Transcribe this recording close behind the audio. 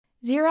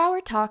Zero Hour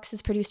Talks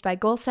is produced by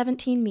Goal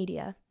 17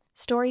 Media,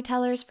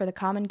 storytellers for the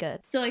common good.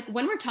 So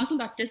when we're talking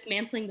about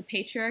dismantling the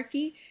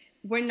patriarchy,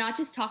 we're not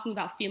just talking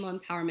about female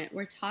empowerment.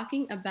 We're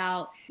talking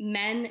about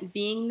men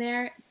being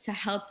there to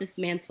help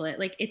dismantle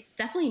it. It's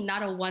definitely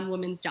not a one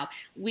woman's job.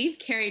 We've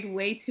carried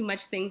way too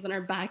much things on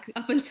our back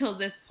up until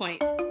this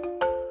point.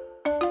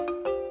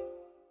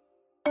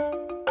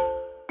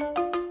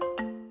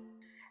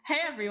 Hey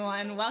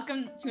everyone,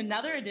 welcome to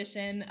another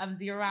edition of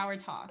Zero Hour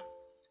Talks.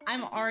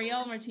 I'm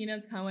Ariel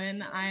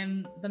Martinez-Cohen.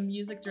 I'm the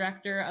music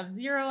director of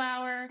Zero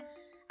Hour.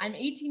 I'm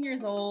 18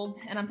 years old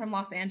and I'm from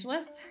Los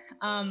Angeles.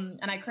 And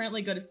I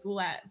currently go to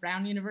school at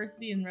Brown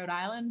University in Rhode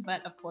Island.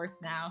 But of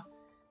course now,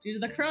 due to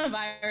the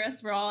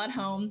coronavirus, we're all at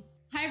home.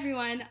 Hi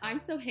everyone, I'm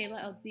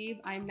Sohaila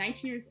El-Deeb. I'm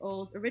 19 years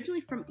old,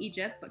 originally from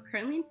Egypt, but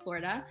currently in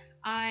Florida.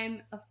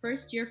 I'm a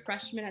first year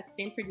freshman at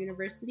Stanford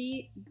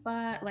University,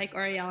 but like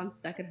Ariel, I'm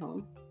stuck at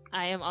home.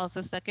 I am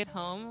also stuck at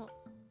home.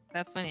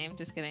 That's my name,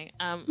 just kidding.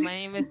 My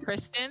name is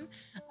Kristen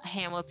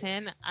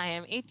Hamilton. I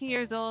am 18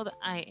 years old.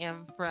 I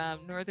am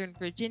from Northern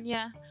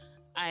Virginia.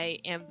 I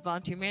am the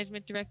volunteer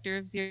management director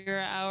of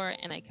Zero Hour,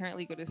 and I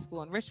currently go to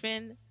school in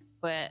Richmond.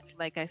 But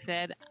like I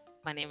said,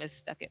 my name is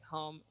stuck at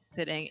home,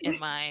 sitting in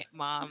my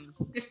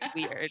mom's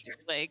weird,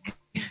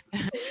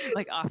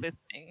 office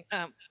thing.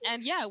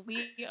 And yeah,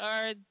 we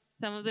are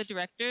some of the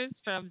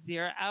directors from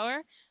Zero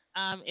Hour.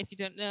 If you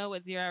don't know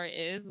what Zero Hour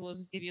is, we'll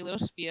just give you a little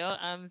spiel.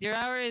 Zero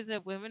Hour is a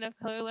women of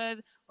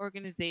color-led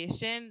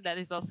organization that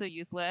is also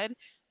youth-led.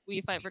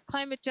 We fight for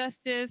climate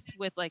justice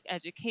with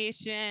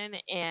education,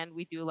 and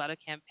we do a lot of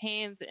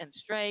campaigns and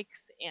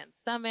strikes and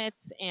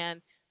summits.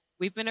 And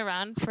we've been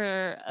around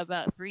for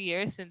about 3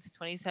 years, since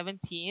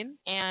 2017,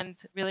 and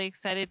really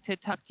excited to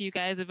talk to you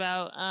guys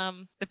about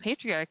the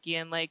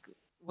patriarchy and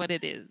what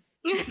it is.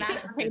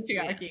 Smash the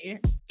patriarchy.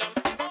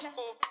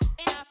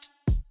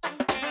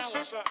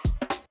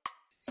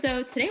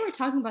 So today we're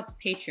talking about the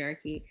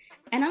patriarchy,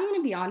 and I'm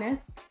going to be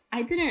honest,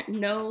 I didn't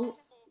know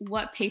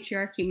what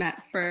patriarchy meant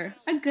for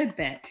a good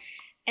bit.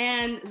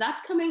 And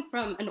that's coming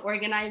from an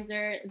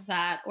organizer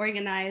that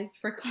organized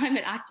for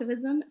climate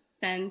activism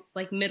since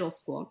middle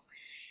school.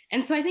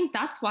 And so I think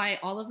that's why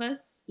all of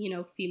us,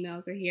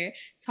 females are here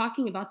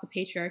talking about the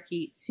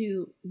patriarchy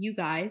to you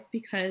guys,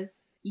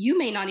 because you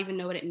may not even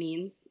know what it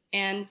means.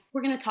 And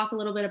we're going to talk a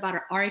little bit about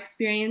our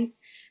experience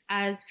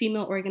as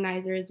female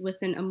organizers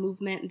within a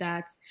movement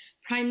that's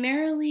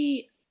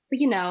primarily,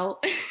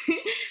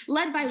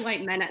 led by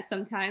white men at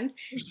some times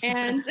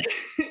and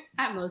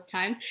at most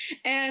times.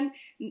 And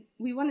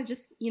we want to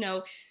just,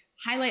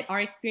 highlight our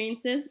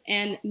experiences,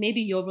 and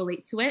maybe you'll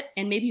relate to it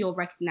and maybe you'll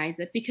recognize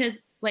it. Because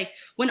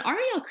when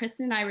Ariel,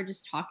 Kristen, and I were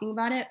just talking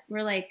about it,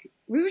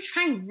 we were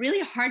trying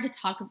really hard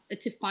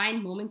to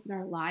find moments in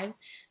our lives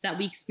that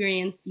we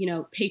experience,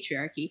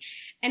 patriarchy.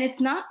 And it's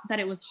not that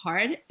it was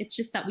hard, it's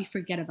just that we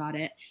forget about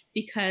it,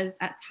 because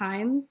at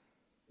times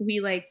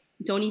we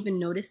don't even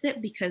notice it,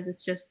 because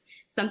it's just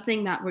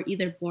something that we're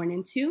either born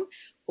into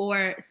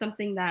or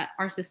something that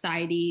our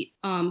society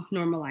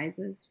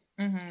normalizes.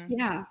 Mm-hmm.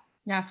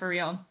 Yeah, for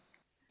real.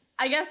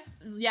 I guess,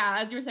 yeah,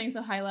 as you were saying,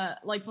 Sohaila,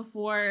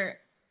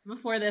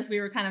 before this, we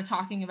were kind of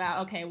talking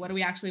about, okay, what do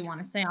we actually want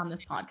to say on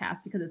this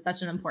podcast? Because it's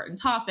such an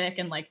important topic,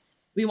 and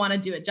we want to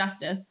do it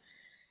justice.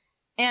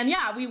 And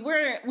yeah, we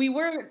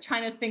were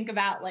trying to think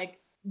about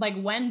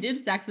when did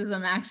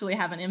sexism actually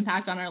have an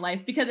impact on our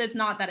life? Because it's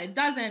not that it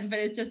doesn't, but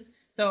it's just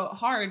so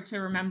hard to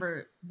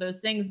remember those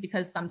things,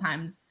 because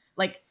sometimes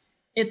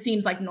it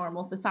seems like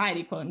normal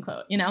society, quote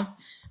unquote,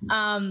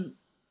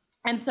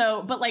 And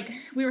so, but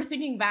we were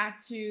thinking back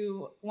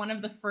to one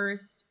of the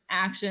first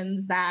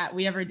actions that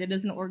we ever did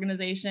as an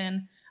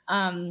organization.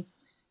 And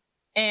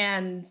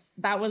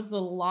that was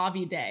the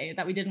lobby day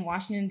that we did in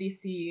Washington,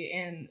 D.C.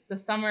 in the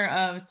summer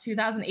of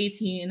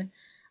 2018,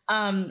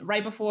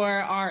 right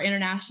before our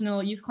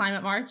International Youth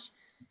Climate March.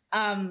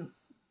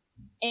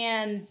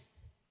 And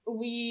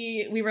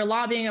we were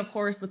lobbying, of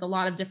course, with a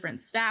lot of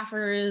different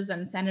staffers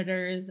and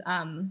senators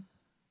and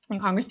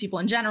congresspeople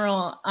in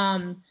general.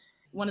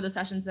 One of the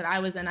sessions that I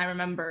was in, I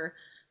remember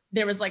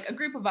there was a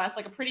group of us,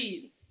 a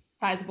pretty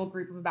sizable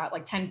group of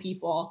about 10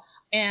 people.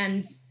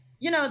 And,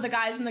 the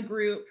guys in the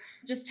group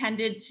just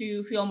tended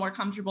to feel more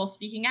comfortable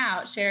speaking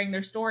out, sharing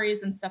their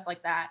stories and stuff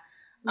like that.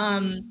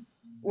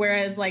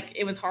 Whereas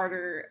it was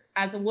harder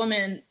as a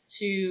woman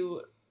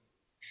to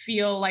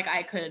feel like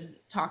I could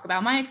talk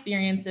about my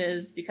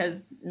experiences,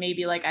 because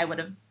maybe I would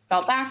have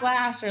felt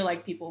backlash,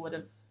 or people would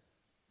have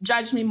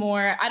judged me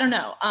more. I don't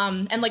know.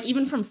 And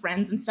even from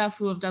friends and stuff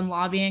who have done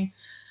lobbying,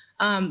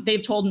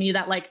 they've told me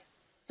that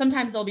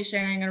sometimes they'll be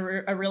sharing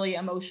a really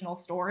emotional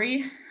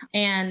story.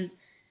 There's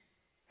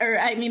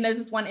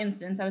this one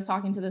instance. I was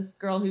talking to this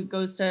girl who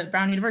goes to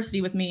Brown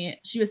University with me.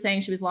 She was saying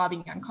she was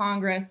lobbying on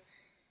Congress,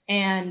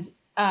 and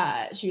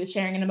she was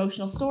sharing an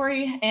emotional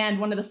story. And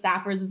one of the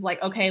staffers was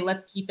like, okay,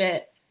 let's keep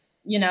it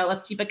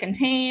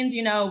contained.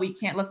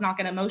 Let's not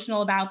get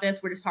emotional about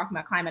this. We're just talking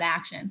about climate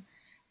action.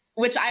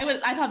 Which I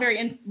thought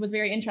was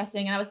very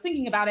interesting. And I was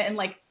thinking about it, and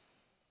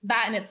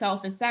that in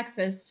itself is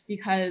sexist,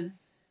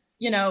 because,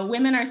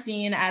 women are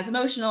seen as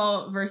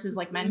emotional versus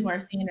like men who are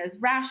seen as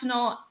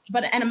rational,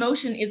 but an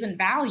emotion isn't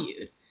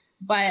valued.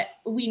 But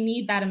we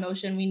need that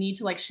emotion. We need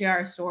to like share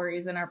our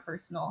stories and our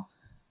personal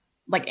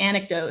like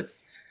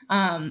anecdotes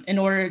in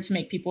order to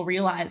make people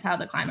realize how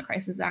the climate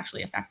crisis is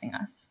actually affecting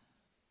us.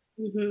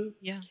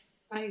 Yeah,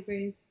 I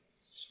agree.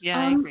 Yeah,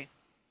 I agree.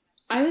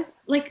 I was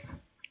like,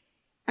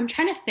 I'm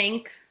trying to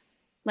think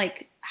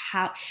like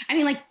how, I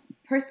mean, like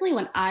personally,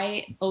 when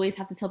I always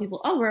have to tell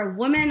people, oh, we're a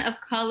woman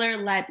of color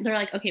led, they're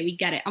like, okay, we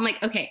get it. I'm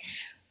like, okay,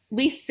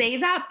 we say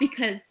that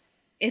because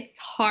it's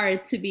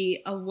hard to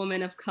be a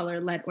woman of color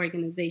led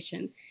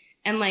organization.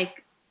 And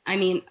like, I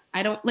mean,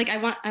 I don't like, I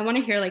want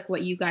to hear like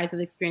what you guys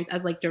have experienced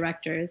as like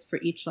directors for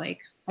each, like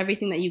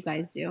everything that you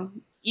guys do.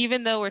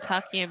 Even though we're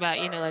talking about,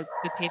 like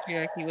the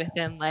patriarchy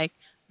within like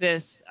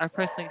this, our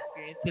personal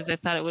experiences, I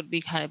thought it would be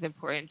kind of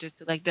important just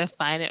to like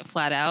define it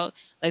flat out,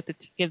 like to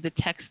give the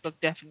textbook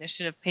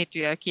definition of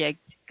patriarchy. I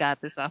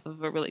got this off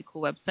of a really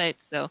cool website,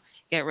 so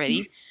get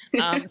ready.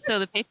 So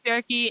the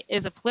patriarchy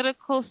is a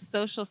political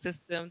social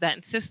system that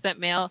insists that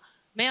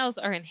males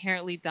are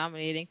inherently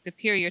dominating,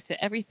 superior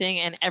to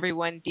everything and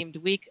everyone, deemed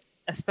weak,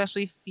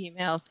 especially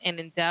females, and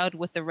endowed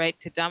with the right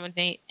to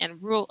dominate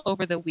and rule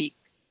over the weak,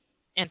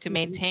 and to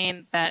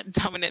maintain that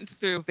dominance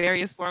through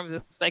various forms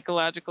of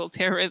psychological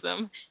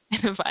terrorism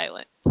and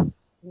violence.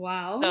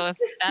 Wow. So if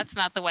that's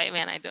not the white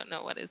man, I don't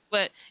know what is.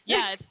 But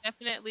yeah, it's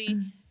definitely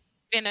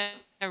been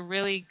a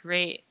really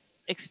great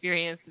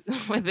experience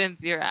within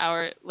 0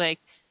 Hour, like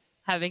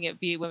having it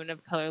be women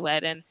of color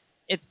led. And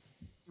it's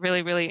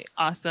really, really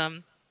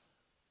awesome.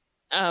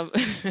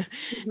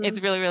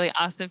 It's really, really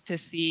awesome to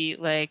see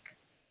like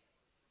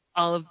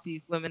all of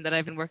these women that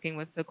I've been working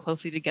with so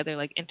closely together,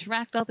 like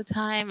interact all the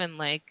time and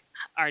like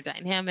our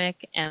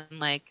dynamic, and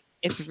like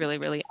it's really,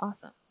 really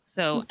awesome.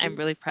 So I'm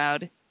really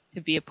proud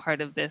to be a part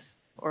of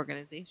this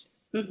organization.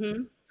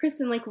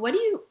 Kristen, like what do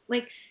you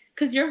like,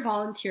 because you're a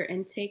volunteer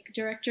intake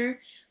director,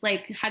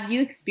 like have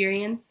you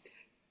experienced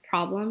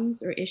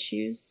problems or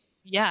issues?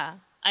 Yeah,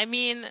 I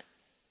mean,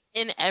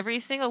 in every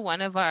single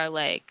one of our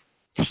like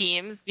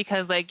teams,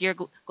 because like your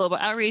global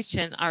outreach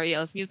and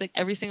REL's music,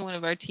 every single one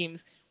of our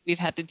teams, we've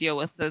had to deal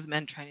with those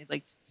men trying to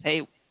like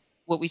say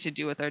what we should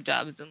do with our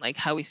jobs and like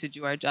how we should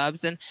do our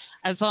jobs. And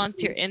as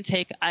volunteer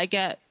intake, I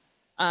get,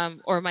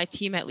 or my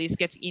team at least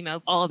gets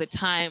emails all the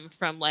time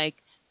from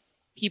like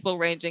people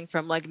ranging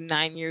from like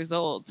 9 years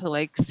old to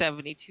like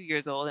 72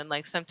 years old. And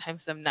like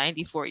sometimes some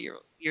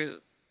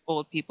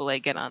 94-year-old people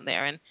like get on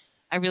there. And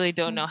I really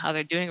don't know how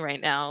they're doing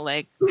right now.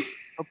 Like,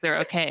 hope they're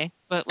okay.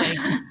 But like,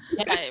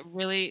 yeah, it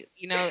really,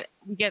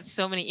 we get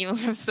so many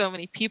emails from so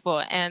many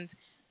people. And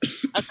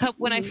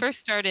when I first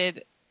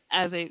started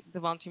as the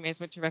volunteer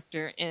management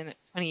director in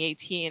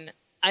 2018,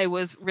 I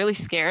was really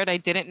scared. I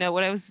didn't know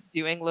what I was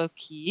doing low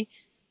key,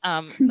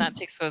 not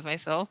to expose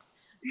myself.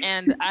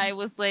 And I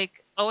was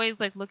like always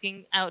like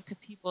looking out to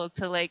people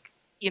to like,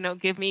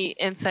 give me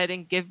insight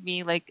and give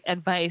me like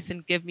advice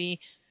and give me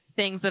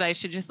things that I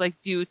should just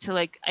like do to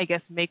like, I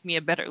guess, make me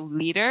a better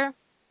leader.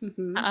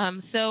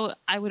 So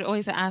I would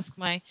always ask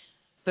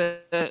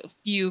the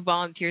few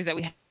volunteers that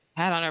we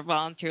had on our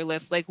volunteer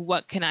list, like,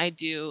 what can I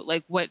do?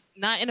 Like, what,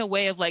 not in a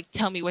way of like,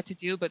 tell me what to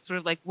do, but sort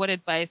of like, what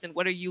advice and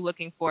what are you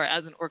looking for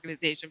as an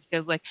organization?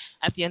 Because like,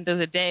 at the end of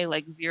the day,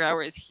 like 0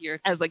 Hour is here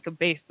as like a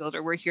base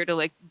builder. We're here to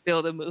like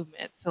build a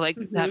movement. So like,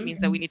 that means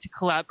that we need to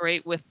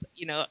collaborate with,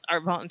 our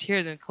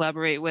volunteers and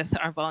collaborate with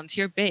our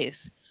volunteer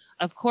base.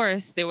 Of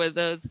course, there were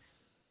those,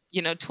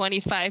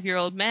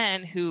 25-year-old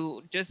men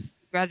who just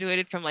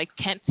graduated from like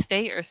Kent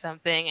State or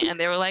something, and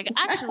they were like,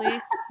 actually,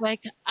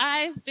 like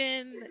I've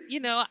been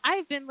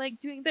like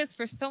doing this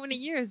for so many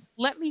years.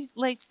 Let me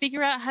like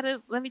figure out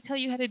let me tell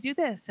you how to do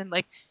this. And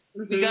like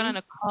we got on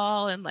a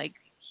call and like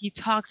he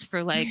talked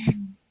for like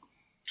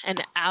an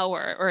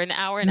hour or an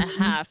hour and a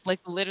half, like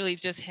literally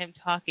just him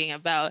talking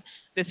about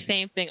the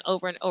same thing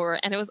over and over.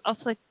 And it was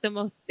also like the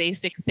most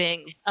basic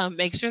things.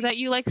 Make sure that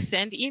you like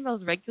send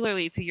emails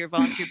regularly to your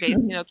volunteer base,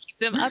 keep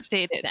them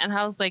updated. And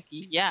I was like,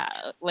 yeah,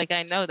 like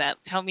I know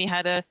that. Tell me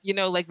how to,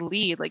 like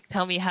lead, like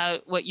tell me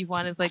what you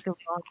want is like a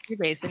volunteer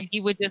base. And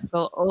he would just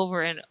go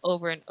over and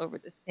over and over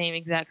the same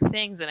exact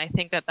things. And I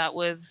think that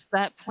was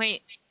that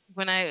point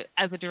when I,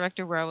 as a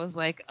director, where I was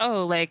like,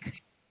 oh,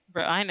 like,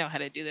 bro, I know how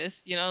to do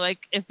this.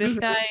 Like if this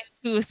guy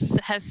who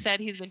has said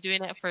he's been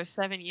doing it for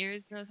 7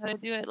 years knows how to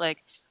do it, like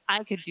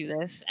I could do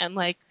this. And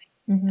like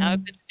now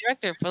I've been a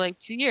director for like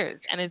 2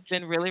 years, and it's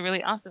been really,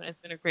 really awesome. It's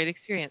been a great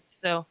experience.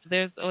 So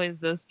there's always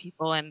those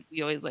people, and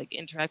we always like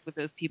interact with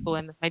those people.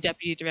 And my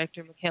deputy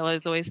director, Michaela,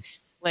 is always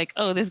like,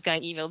 oh, this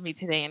guy emailed me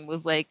today and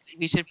was like,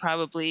 we should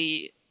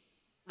probably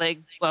like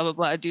blah, blah,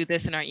 blah, do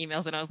this in our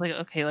emails. And I was like,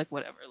 okay, like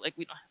whatever. Like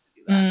we don't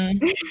have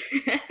to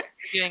do that.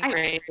 Doing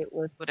great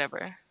with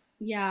whatever.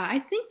 Yeah, I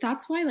think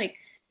that's why, like,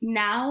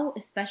 now,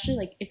 especially,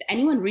 like, if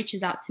anyone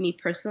reaches out to me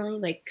personally,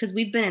 like, because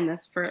we've been in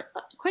this for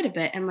quite a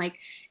bit, and, like,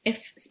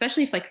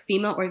 especially if, like,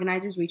 female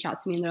organizers reach out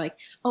to me and they're like,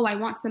 oh, I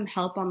want some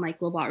help on, like,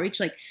 global outreach,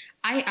 like,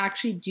 I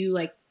actually do,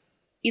 like,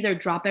 either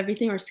drop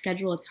everything or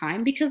schedule a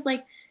time, because,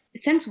 like,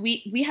 since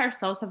we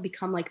ourselves have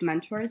become like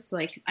mentors, so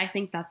like I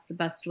think that's the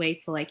best way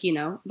to like, you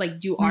know, like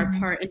do our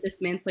part in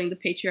dismantling the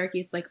patriarchy.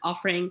 It's like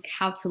offering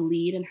how to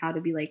lead and how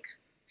to be like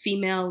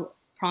female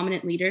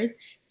prominent leaders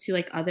to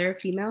like other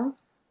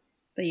females.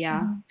 But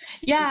yeah.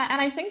 Yeah,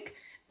 and I think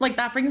like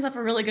that brings up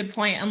a really good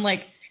point on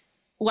like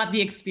what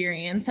the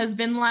experience has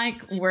been like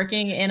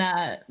working in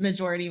a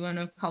majority women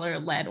of color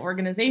led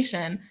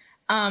organization.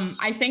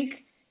 I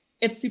think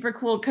it's super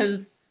cool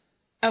because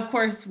of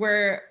course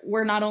we're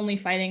not only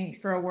fighting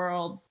for a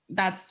world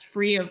that's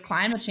free of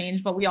climate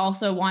change, but we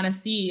also want to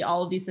see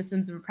all of these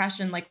systems of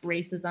oppression like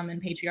racism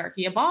and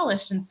patriarchy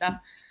abolished and stuff.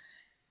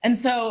 And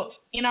so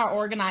in our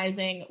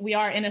organizing, we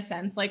are in a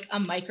sense like a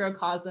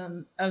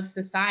microcosm of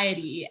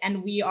society,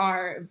 and we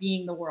are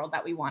being the world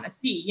that we want to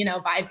see, you know,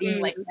 by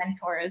being like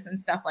mentors and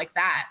stuff like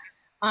that,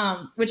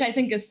 which I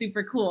think is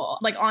super cool.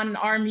 Like on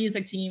our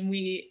music team,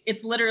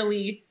 it's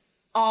literally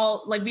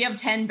all like we have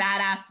 10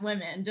 badass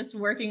women just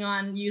working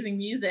on using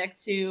music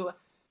to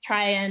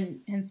try and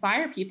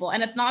inspire people.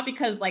 And it's not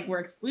because like we're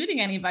excluding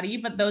anybody,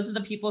 but those are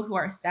the people who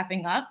are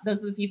stepping up.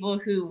 Those are the people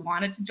who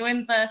wanted to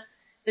join the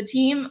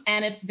team,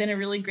 and it's been a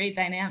really great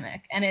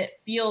dynamic, and it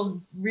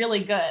feels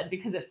really good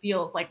because it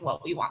feels like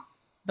what we want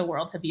the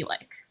world to be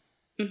like.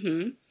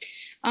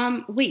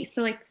 Wait,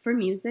 so like for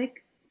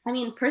music, I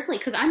mean personally,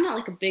 because I'm not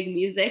like a big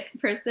music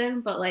person,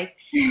 but like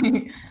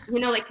you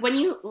know, like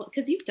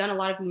because you've done a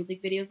lot of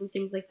music videos and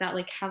things like that,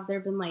 like have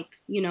there been like,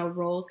 you know,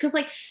 roles, because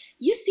like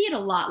you see it a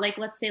lot, like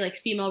let's say like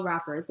female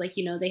rappers, like,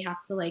 you know, they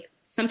have to like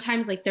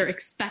sometimes like they're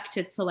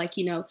expected to like,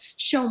 you know,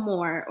 show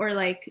more or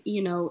like,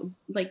 you know,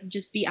 like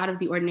just be out of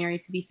the ordinary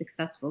to be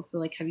successful. So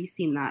like, have you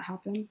seen that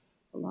happen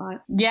a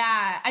lot?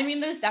 Yeah, I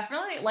mean, there's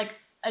definitely like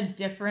a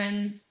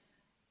difference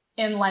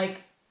in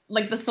like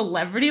the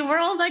celebrity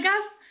world, I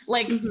guess.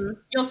 Like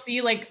you'll see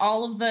like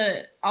all of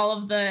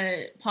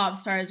the pop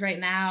stars right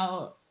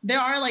now. There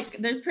are like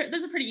there's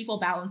a pretty equal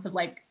balance of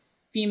like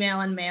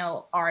female and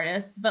male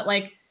artists, but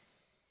like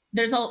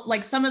there's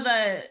like some of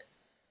the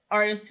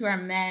artists who are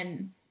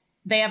men,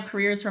 they have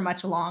careers for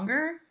much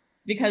longer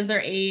because their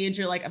age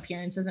or like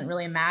appearance doesn't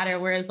really matter.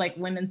 Whereas like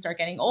women start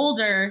getting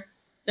older,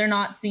 they're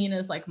not seen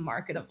as like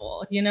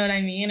marketable, you know what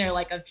I mean? Or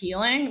like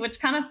appealing, which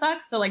kind of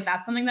sucks. So like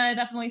that's something that I've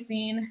definitely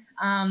seen.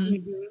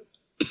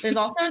 There's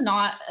also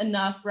not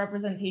enough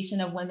representation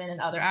of women in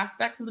other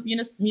aspects of the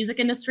music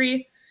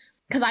industry.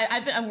 Because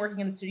I'm working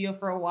in the studio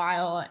for a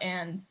while,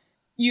 and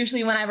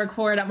usually when I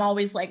record, I'm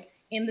always like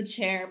in the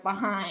chair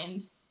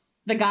behind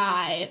the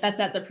guy that's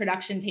at the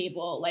production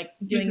table, like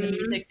doing the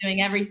music,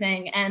 doing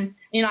everything. And,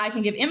 you know, I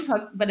can give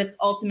input, but it's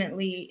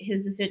ultimately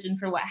his decision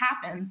for what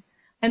happens.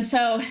 And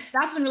so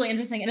that's been really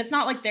interesting. And it's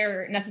not like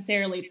they're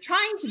necessarily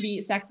trying to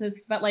be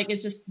sexist, but like,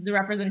 it's just the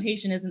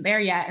representation isn't there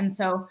yet. And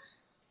so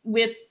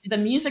with the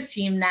music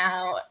team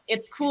now,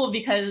 it's cool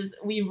because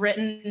we've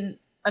written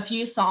a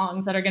few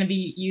songs that are going to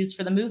be used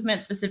for the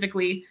movement,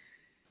 specifically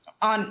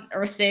on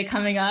Earth Day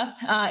coming up,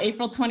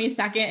 April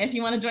 22nd. If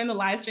you want to join the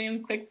live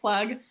stream, quick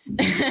plug,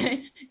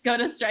 go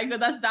to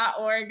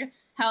strikewithus.org.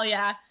 Hell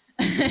yeah.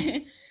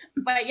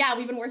 But yeah,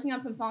 we've been working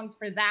on some songs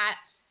for that.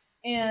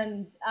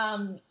 And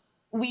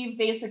we've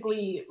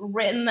basically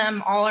written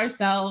them all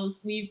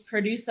ourselves. We've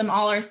produced them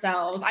all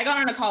ourselves. I got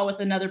on a call with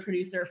another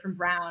producer from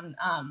Brown.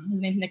 His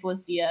name's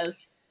Nicholas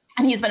Diaz.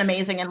 And he's been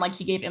amazing. And like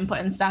he gave input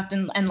and stuff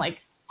and like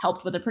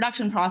helped with the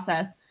production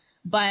process.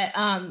 But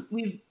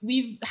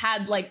we've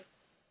had like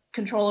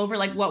control over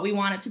like what we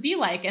want it to be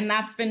like, and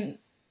that's been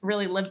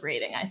really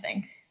liberating, I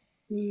think.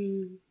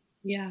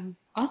 Yeah.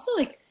 Also,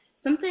 like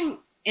something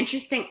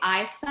interesting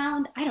I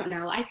found, I don't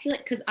know, I feel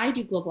like because I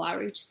do global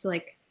outreach, so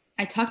like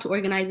I talk to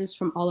organizers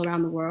from all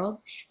around the world,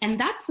 and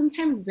that's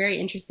sometimes very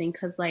interesting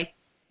because like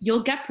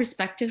you'll get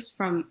perspectives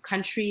from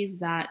countries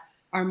that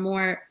are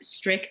more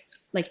strict,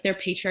 like their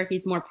patriarchy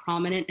is more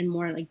prominent and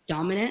more like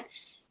dominant.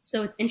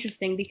 So it's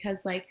interesting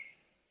because like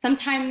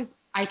sometimes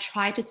I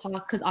try to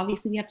talk, because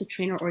obviously we have to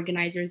train our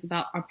organizers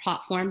about our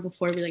platform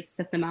before we like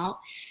set them out.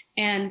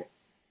 And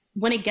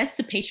when it gets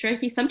to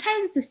patriarchy,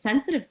 sometimes it's a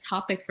sensitive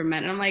topic for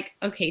men. And I'm like,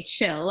 okay,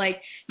 chill.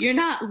 Like you're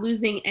not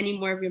losing any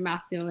more of your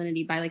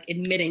masculinity by like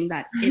admitting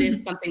that it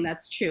is something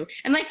that's true.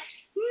 And like,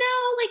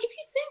 no, like if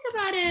you think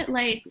about it,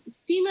 like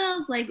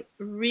females like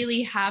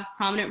really have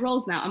prominent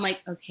roles now. I'm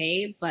like,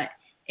 okay, but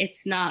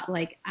it's not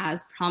like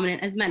as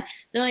prominent as men.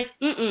 They're like,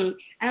 And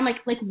I'm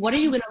like, what are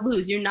you going to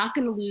lose? You're not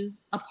going to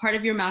lose a part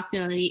of your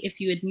masculinity if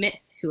you admit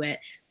to it.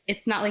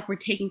 It's not like we're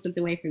taking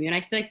something away from you. And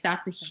I feel like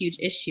that's a huge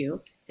issue.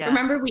 Yeah.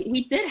 Remember,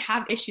 we did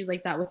have issues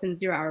like that within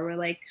 0 Hour where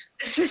like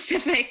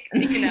specific,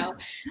 you know,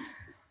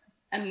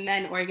 and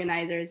men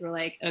organizers were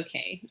like,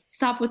 okay,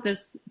 stop with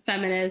this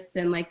feminist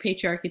and like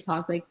patriarchy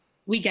talk. Like,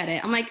 we get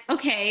it. I'm like,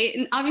 okay.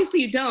 And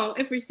obviously you don't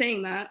if we're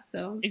saying that.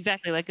 So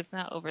exactly. Like it's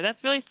not over.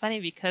 That's really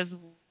funny because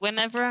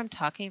whenever I'm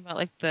talking about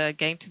like the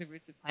getting to the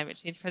roots of climate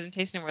change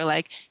presentation, we're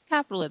like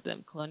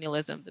capitalism,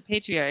 colonialism, the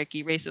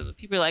patriarchy, racism.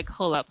 People are like,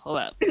 hold up.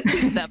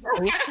 The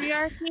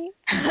patriarchy?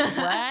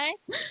 What?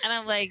 And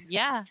I'm like,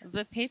 yeah,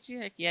 the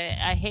patriarchy.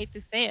 I hate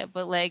to say it,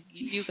 but like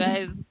you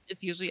guys,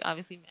 it's usually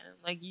obviously men.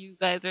 Like you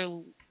guys are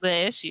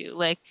the issue.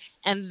 Like,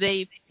 and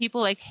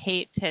people like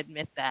hate to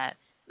admit that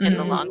in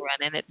the long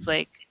run. And it's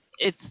like,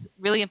 it's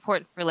really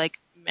important for like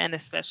men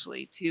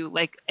especially to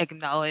like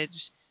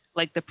acknowledge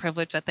like the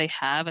privilege that they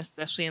have,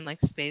 especially in like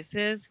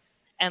spaces,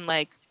 and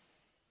like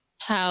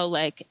how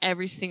like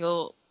every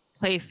single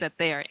place that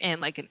they are in,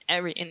 like in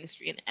every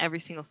industry, in every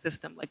single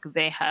system, like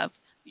they have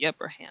the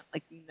upper hand,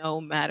 like no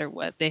matter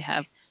what, they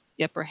have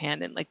the upper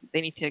hand, and like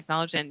they need to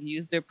acknowledge and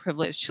use their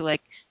privilege to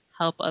like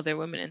help other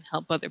women and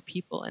help other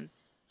people, and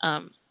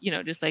you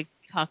know, just like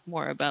talk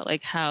more about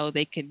like how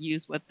they can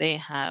use what they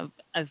have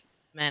as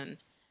men,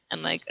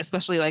 and like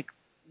especially like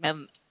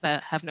men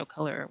that have no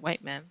color or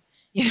white men,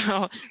 you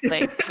know,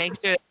 like make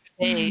sure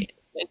they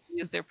like,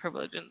 use their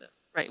privilege in the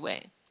right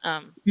way.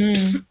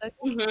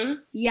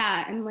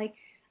 Yeah, and like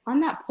on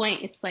that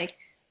point, it's like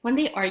when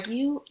they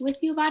argue with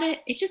you about it,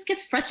 it just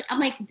gets frustrating. I'm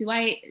like,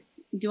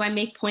 do I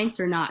make points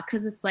or not?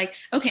 Because it's like,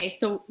 okay,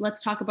 so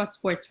let's talk about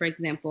sports, for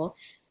example.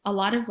 A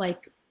lot of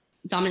like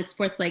dominant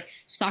sports like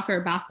soccer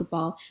or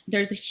basketball,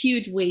 there's a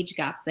huge wage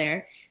gap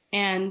there.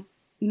 And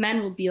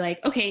men will be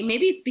like, okay,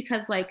 maybe it's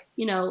because like,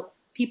 you know,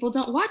 people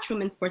don't watch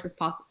women's sports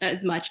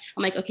as much.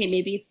 I'm like, okay,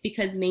 maybe it's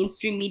because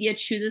mainstream media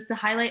chooses to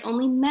highlight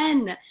only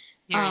men.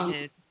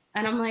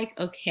 And I'm like,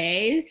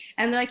 okay.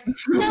 And they're like,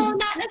 no,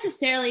 not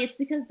necessarily. It's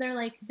because they're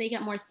like, they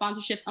get more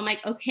sponsorships. I'm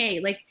like, okay,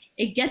 like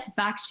it gets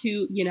back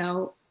to, you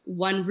know,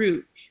 one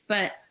root.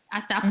 But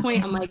at that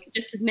point, I'm like,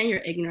 just admit you're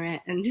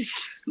ignorant and just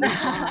move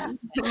on.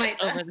 Like,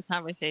 over the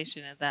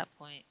conversation at that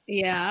point.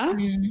 Yeah.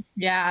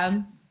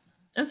 Yeah.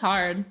 It's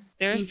hard.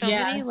 There are so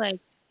many like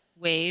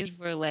ways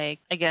where like,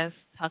 I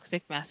guess,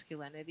 toxic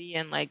masculinity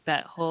and like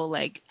that whole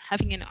like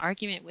having an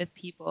argument with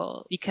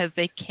people because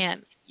they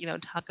can't, you know,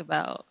 talk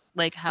about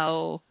like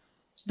how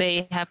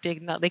they have to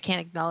they can't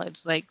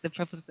acknowledge like the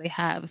privilege they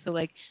have. So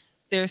like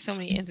there are so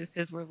many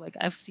instances where like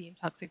I've seen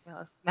toxic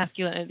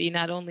masculinity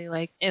not only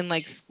like in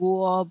like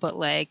school but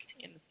like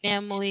in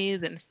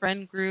families and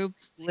friend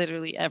groups,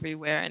 literally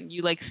everywhere. And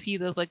you like see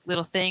those like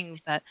little things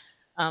that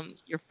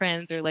your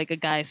friends or like a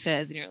guy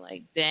says and you're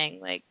like,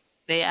 dang, like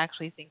they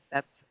actually think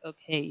that's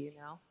okay, you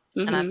know.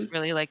 And that's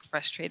really like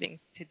frustrating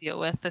to deal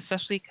with,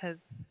 especially because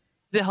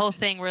the whole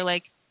thing where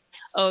like,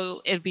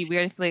 oh, it'd be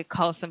weird if like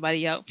call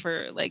somebody out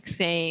for like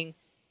saying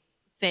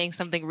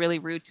something really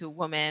rude to a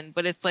woman,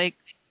 but it's like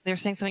they're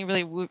saying something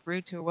really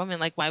rude to a woman,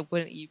 like why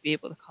wouldn't you be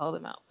able to call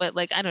them out? But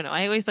like I don't know,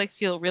 I always like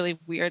feel really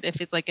weird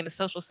if it's like in a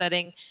social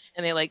setting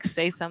and they like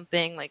say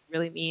something like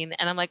really mean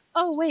and I'm like,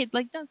 oh wait,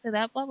 like don't say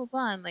that, blah blah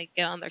blah, and like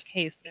get on their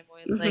case. And I'm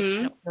always like,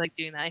 I don't feel like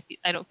doing that.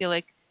 I don't feel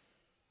like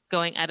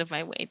going out of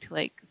my way to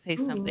like say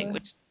something,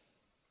 which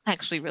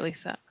actually really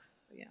sucks.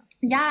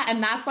 Yeah,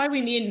 and that's why we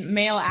need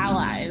male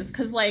allies,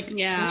 because like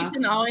we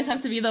shouldn't always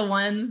have to be the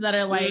ones that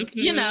are like,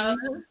 you know,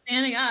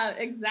 standing up.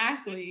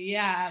 Exactly.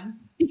 Yeah.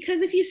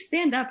 Because if you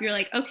stand up, you're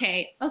like,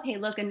 okay,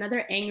 look,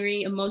 another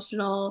angry,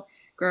 emotional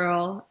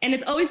girl. And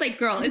it's always like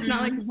girl. It's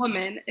not like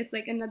woman. It's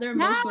like another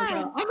emotional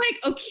girl. I'm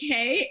like,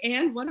 okay,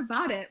 and what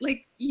about it?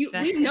 Like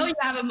we know you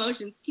have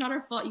emotions. It's not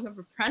our fault you have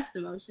repressed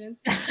emotions.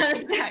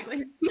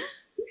 Exactly.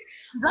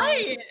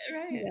 Right.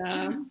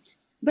 Yeah.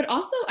 But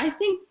also, I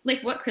think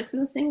like what Kristen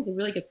was saying is a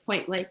really good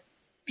point. Like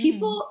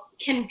people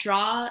can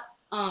draw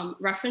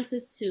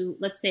references to,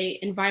 let's say,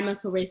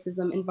 environmental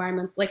racism,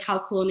 like how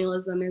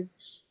colonialism is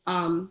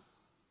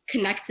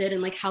connected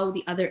and like how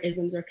the other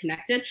isms are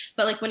connected.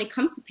 But like when it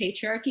comes to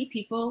patriarchy,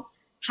 people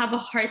have a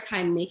hard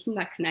time making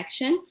that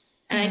connection.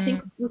 And I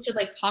think we should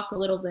like talk a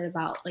little bit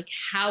about like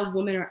how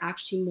women are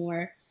actually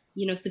more,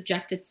 you know,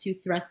 subjected to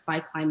threats by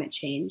climate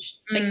change.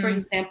 Like for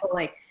example,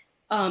 like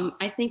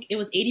I think it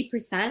was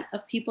 80%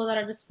 of people that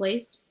are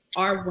displaced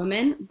are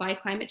women by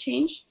climate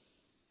change.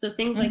 So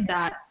things like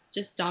that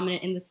just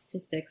dominant in the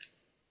statistics.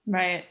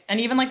 Right. And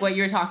even like what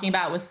you were talking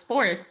about with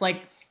sports,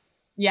 like,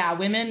 yeah,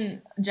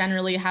 women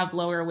generally have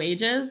lower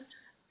wages.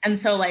 And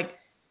so like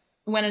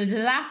when a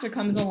disaster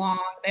comes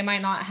along, they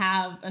might not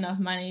have enough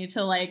money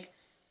to like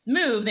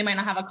move. They might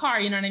not have a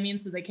car, you know what I mean?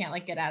 So they can't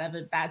like get out of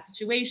a bad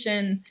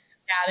situation.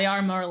 Yeah, they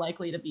are more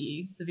likely to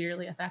be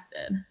severely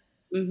affected.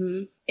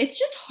 It's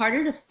just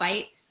harder to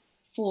fight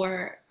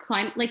for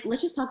climate. Like,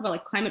 let's just talk about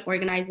like climate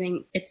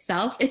organizing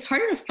itself. It's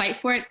harder to fight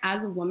for it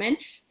as a woman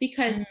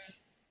because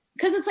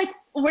it's like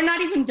we're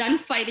not even done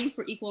fighting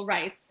for equal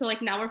rights. So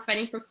like now we're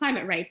fighting for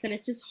climate rights, and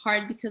it's just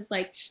hard because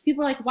like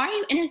people are like, why are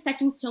you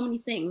intersecting so many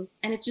things?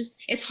 And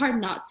it's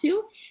hard not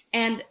to.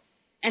 And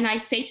I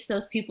say to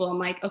those people, I'm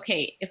like,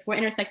 okay, if we're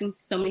intersecting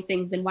so many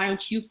things, then why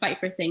don't you fight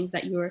for things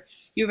that you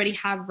already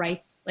have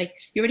rights, like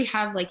you already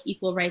have like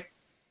equal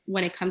rights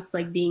when it comes to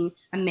like being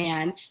a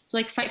man. So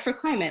like fight for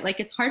climate. Like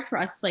it's hard for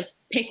us to like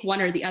pick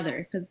one or the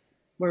other because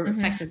we're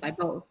affected by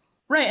both.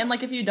 Right. And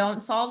like if you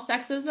don't solve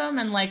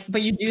sexism and like,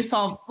 but you do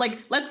solve, like,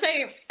 let's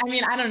say, I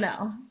mean, I don't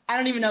know. I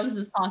don't even know if this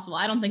is possible.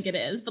 I don't think it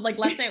is, but like,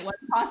 let's say it was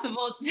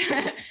possible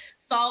to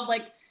solve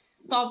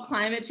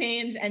climate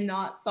change and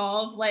not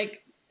solve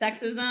like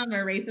sexism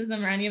or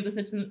racism or any of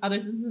the other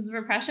systems of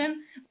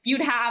oppression.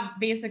 You'd have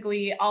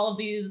basically all of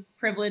these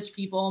privileged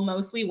people,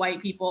 mostly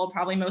white people,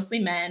 probably mostly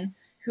men,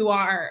 who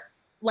are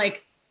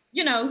like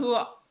you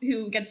know,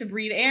 who get to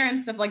breathe air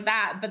and stuff like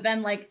that. But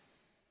then like,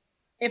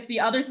 if the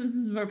other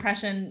systems of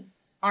oppression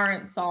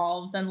aren't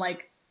solved, then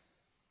like,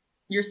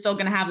 you're still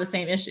going to have the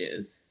same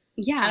issues.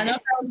 Yeah. I don't know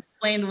if that was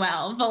explained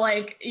well, but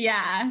like,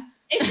 yeah.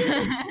 It's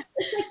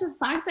like the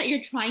fact that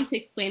you're trying to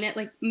explain it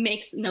like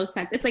makes no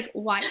sense. It's like,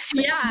 why?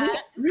 Like, yeah.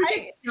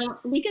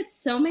 we get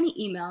so many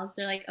emails.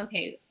 They're like,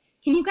 okay,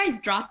 can you guys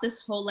drop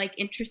this whole like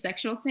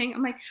intersectional thing?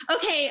 I'm like,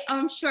 okay,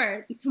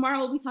 sure. Tomorrow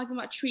we'll be talking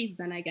about trees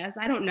then, I guess.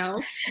 I don't know.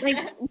 Like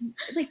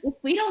if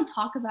we don't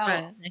talk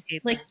about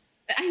like,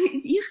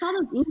 you saw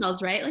those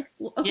emails, right? Like,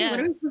 okay, what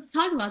are we supposed to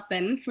talk about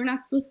then? If we're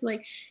not supposed to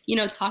like, you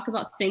know, talk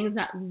about things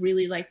that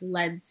really like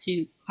led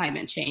to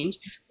climate change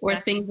or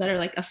things that are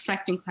like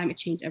affecting climate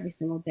change every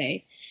single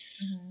day.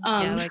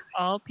 Like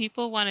all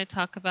people want to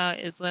talk about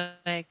is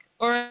like,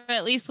 or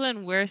at least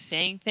when we're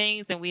saying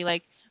things and we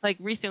like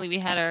recently we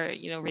had our,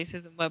 you know,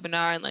 racism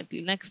webinar, and like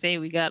the next day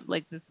we got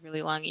like this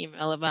really long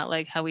email about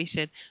like how we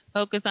should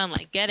focus on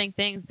like getting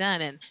things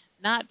done and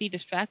not be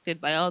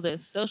distracted by all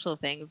those social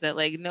things that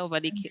like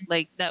nobody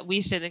like that we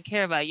shouldn't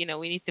care about. You know,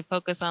 we need to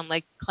focus on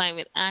like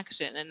climate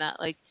action and not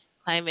like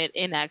climate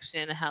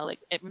inaction, and how like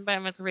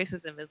environmental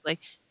racism is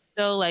like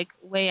so like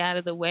way out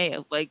of the way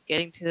of like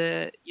getting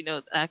to, you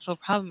know, the actual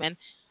problem. And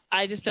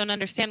I just don't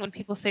understand when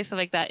people say stuff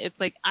like that. It's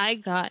like I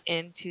got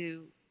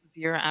into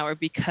Zero Hour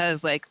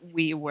because like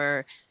we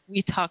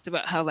talked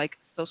about how like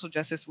social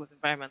justice was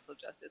environmental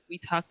justice. We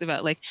talked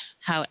about like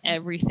how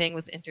everything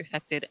was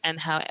intersected and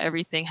how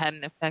everything had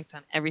an effect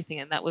on everything,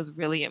 and that was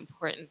really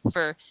important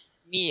for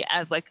me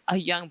as like a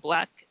young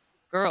Black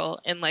girl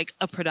in like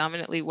a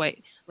predominantly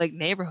white like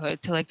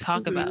neighborhood to like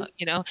talk about,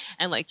 you know,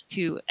 and like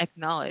to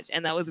acknowledge.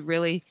 And that was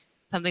really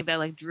something that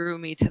like drew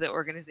me to the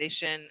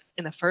organization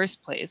in the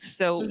first place.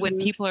 So when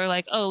people are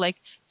like, oh, like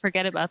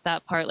forget about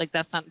that part, like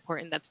that's not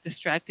important, that's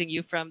distracting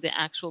you from the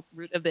actual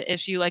root of the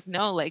issue, like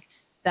no, like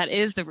that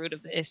is the root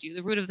of the issue.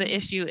 The root of the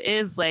issue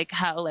is like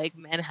how like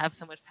men have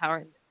so much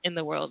power in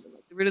the world. And,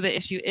 like, the root of the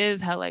issue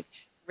is how like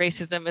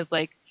racism is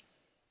like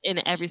in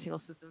every single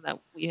system that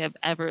we have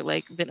ever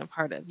like been a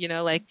part of, you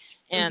know, like,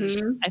 and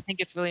I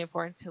think it's really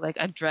important to like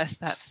address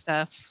that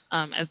stuff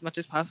as much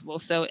as possible.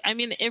 So, I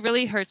mean, it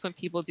really hurts when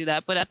people do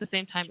that, but at the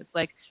same time, it's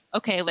like,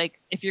 okay, like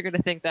if you're going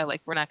to think that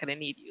like, we're not going to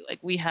need you, like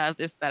we have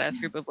this badass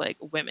group of like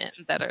women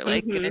that are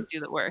like going to do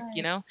the work,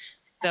 you know?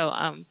 So,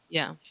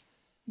 yeah.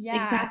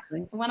 Yeah,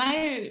 exactly. When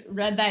I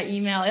read that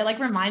email, it like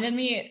reminded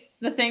me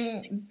the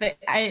thing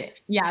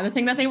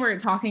that they were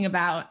talking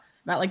about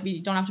like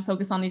we don't have to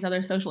focus on these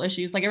other social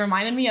issues. Like it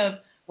reminded me of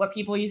what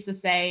people used to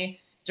say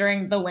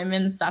during the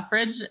women's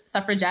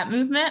suffragette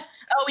movement.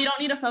 Oh, we don't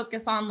need to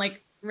focus on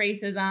like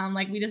racism.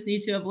 Like we just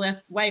need to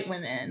uplift white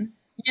women.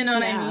 You know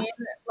what I mean?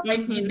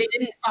 Like they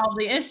didn't solve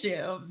the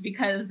issue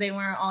because they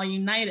weren't all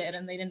united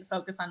and they didn't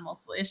focus on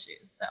multiple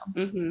issues. So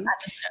that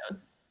just shows.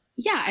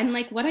 Yeah, and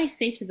like what I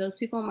say to those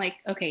people, I'm like,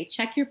 okay,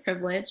 check your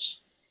privilege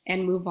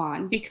and move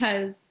on,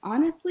 because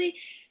honestly,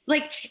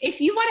 like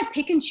if you want to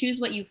pick and choose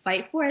what you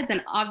fight for,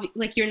 then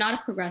like you're not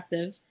a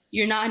progressive,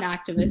 you're not an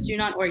activist, you're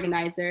not an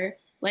organizer,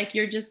 like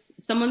you're just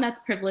someone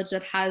that's privileged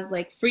that has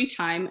like free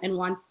time and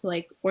wants to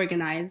like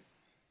organize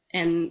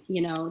and,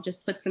 you know,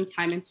 just put some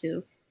time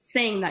into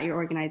saying that you're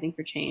organizing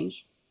for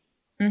change.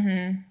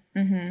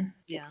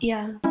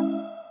 Yeah.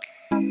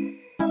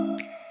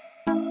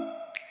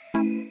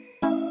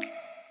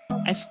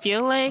 I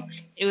feel like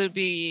it would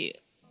be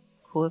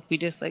cool if we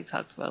just like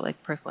talked about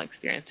like personal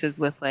experiences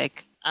with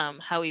like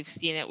how we've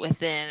seen it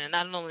within, and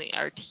not only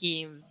our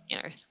teams in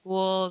our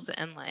schools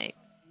and like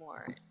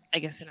more, I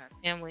guess, in our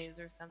families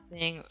or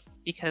something,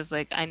 because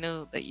like I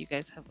know that you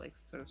guys have like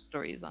sort of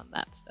stories on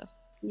that stuff.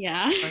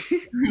 Yeah. Let's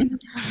do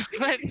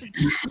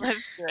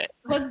it.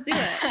 Let's do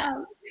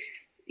it.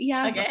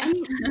 Yeah. Okay.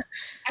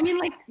 I mean,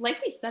 like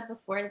we said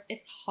before,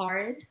 it's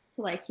hard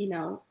to like, you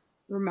know,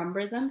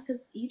 remember them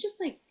because you just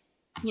like,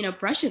 you know,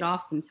 brush it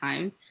off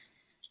sometimes.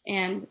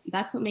 And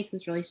that's what makes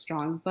us really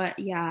strong. But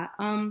yeah,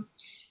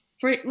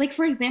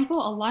 for example,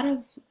 a lot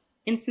of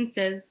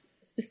instances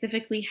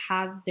specifically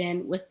have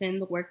been within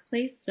the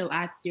workplace, so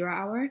at Zero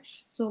Hour.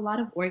 So a lot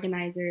of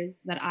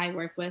organizers that I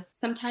work with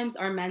sometimes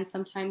are men,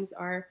 sometimes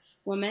are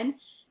women.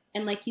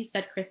 And like you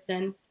said,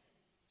 Kristen,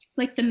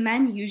 like the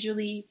men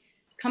usually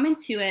come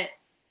into it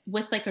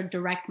with like a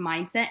direct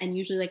mindset and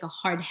usually like a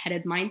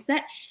hard-headed mindset.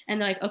 And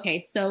they're like, okay,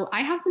 so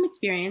I have some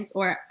experience,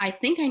 or I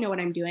think I know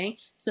what I'm doing,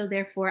 so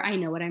therefore I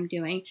know what I'm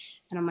doing.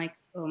 And I'm like,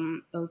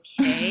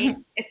 okay,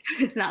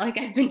 it's not like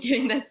I've been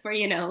doing this for,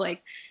 you know,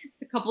 like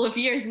a couple of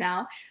years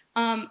now.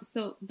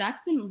 So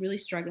that's been really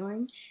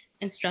struggling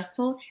and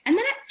stressful. And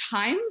then at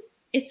times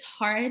it's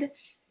hard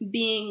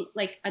being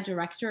like a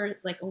director,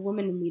 like a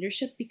woman in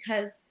leadership,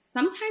 because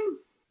sometimes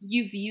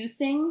you view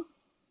things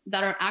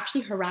that are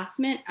actually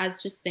harassment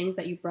as just things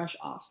that you brush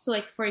off. So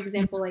like, for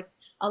example, like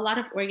a lot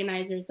of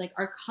organizers like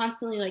are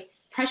constantly like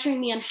pressuring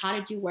me on how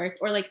to do work,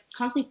 or like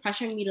constantly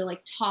pressuring me to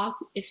like talk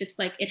if it's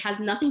like, it has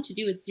nothing to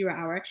do with Zero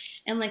Hour.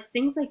 And like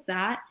things like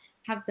that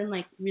have been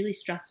like really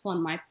stressful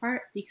on my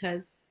part,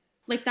 because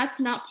like that's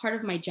not part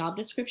of my job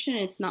description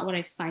and it's not what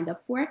I've signed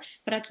up for.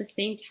 But at the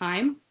same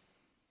time,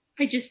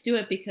 I just do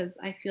it because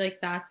I feel like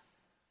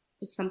that's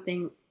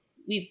something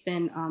we've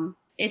been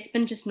it's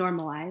been just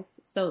normalized.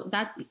 So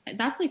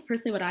that's like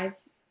personally what I've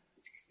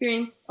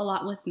experienced a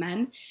lot with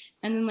men.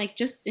 And then like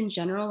just in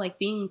general, like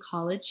being in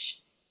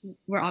college,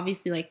 we're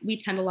obviously like we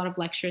attend a lot of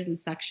lectures and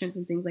sections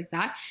and things like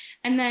that.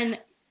 And then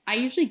I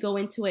usually go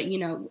into it, you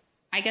know,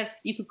 I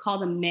guess you could call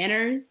them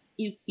manners.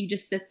 You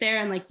just sit there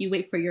and like you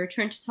wait for your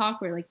turn to talk,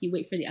 or like you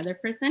wait for the other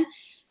person.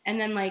 And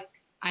then like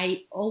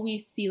I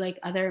always see like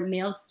other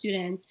male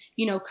students,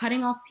 you know,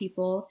 cutting off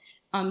people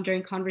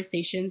during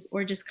conversations,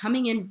 or just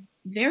coming in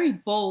very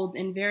bold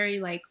and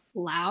very like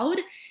loud.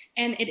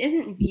 And it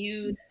isn't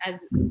viewed as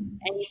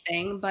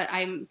anything, but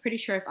I'm pretty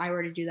sure if I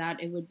were to do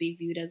that, it would be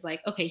viewed as like,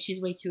 okay, she's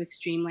way too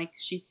extreme. Like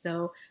she's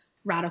so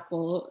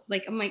radical.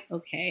 Like, I'm like,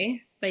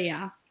 okay, but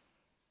yeah.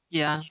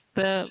 Yeah.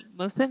 The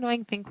most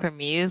annoying thing for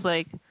me is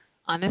like,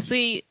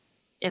 honestly,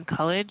 in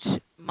college,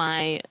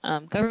 my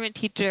government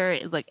teacher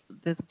is like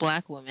this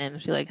Black woman.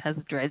 She like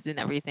has dreads and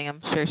everything.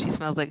 I'm sure she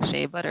smells like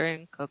shea butter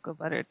and cocoa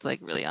butter. It's like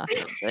really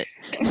awesome. But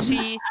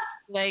she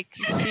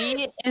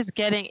is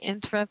getting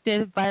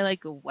interrupted by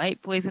like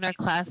white boys in our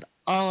class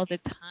all the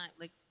time,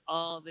 like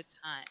all the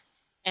time.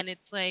 And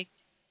it's like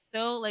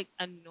so like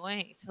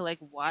annoying to like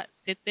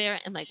sit there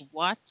and like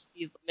watch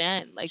these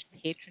men like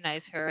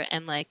patronize her,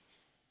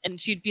 and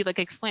she'd be like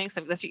explaining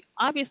something that she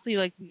obviously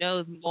like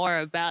knows more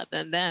about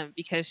than them,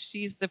 because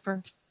she's the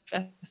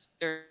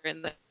professor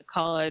in the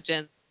college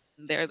and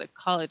they're the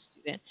college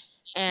student,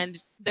 and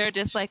they're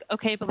just like,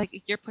 okay, but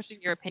like you're pushing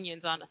your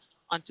opinions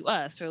onto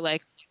us, or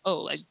like,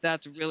 oh, like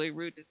that's really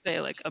rude to say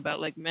like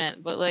about like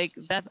men, but like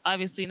that's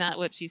obviously not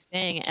what she's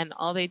saying. And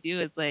all they do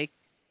is like,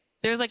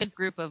 there's like a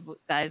group of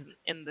guys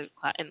in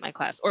my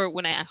class, or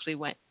when I actually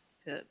went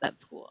to that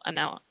school. And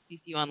now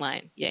VCU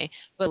Online, yay.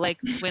 But like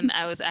when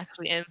I was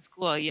actually in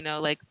school, you know,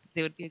 like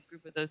they would be a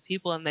group of those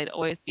people, and they'd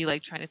always be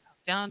like trying to talk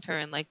down to her,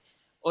 and like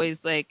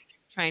always like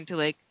trying to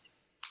like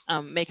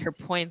make her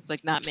points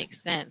like not make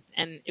sense.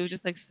 And it was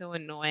just like so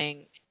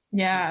annoying.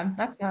 Yeah,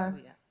 that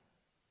sucks.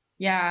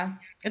 Yeah,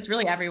 it's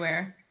really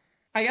everywhere.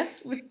 I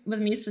guess with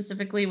me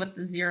specifically, with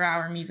the 0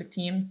 Hour music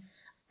team,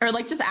 or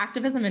like just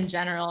activism in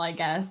general, I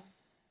guess.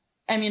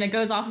 I mean, it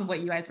goes off of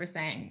what you guys were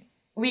saying.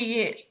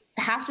 We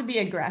have to be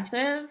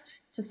aggressive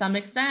to some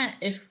extent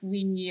if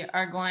we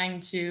are going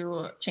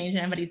to change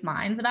anybody's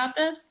minds about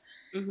this.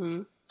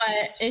 Mm-hmm.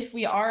 But if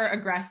we are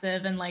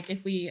aggressive and like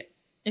if we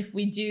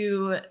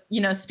do,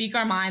 you know, speak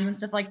our minds and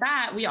stuff like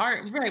that, we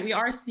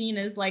are seen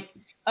as like,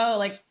 oh,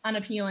 like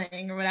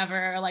unappealing or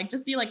whatever, or like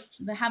just be like,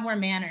 have more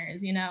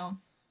manners, you know,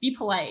 be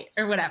polite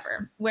or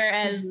whatever.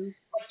 Whereas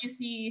like you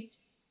see,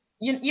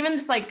 even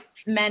just like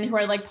men who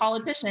are like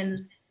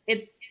politicians,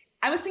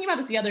 I was thinking about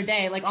this the other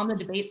day, like on the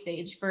debate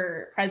stage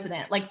for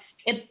president, like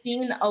it's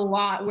seen a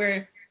lot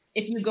where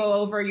if you go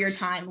over your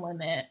time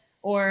limit,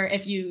 or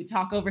if you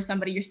talk over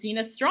somebody, you're seen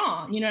as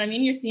strong. You know what I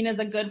mean? You're seen as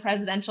a good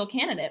presidential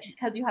candidate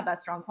because you have that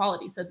strong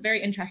quality. So it's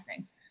very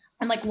interesting.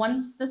 And like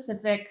one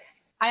specific,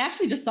 I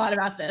actually just thought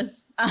about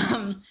this.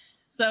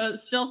 So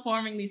still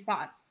forming these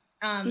thoughts.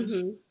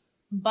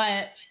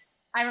 But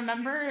I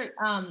remember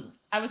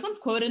I was once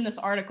quoted in this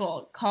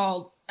article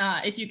called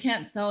If You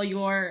Can't Sell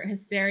Your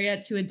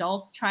Hysteria to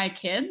Adults, Try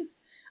Kids.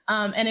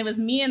 And it was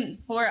me and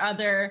 4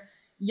 other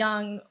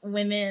young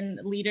women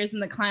leaders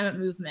in the climate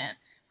movement.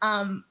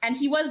 And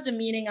he was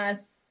demeaning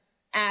us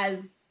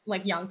as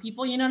like young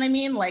people, you know what I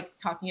mean? Like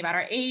talking about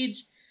our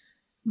age.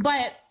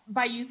 But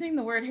by using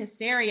the word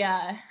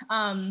hysteria,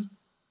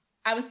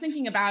 I was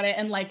thinking about it,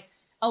 and like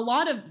a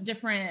lot of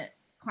different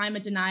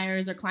climate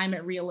deniers or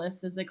climate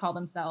realists, as they call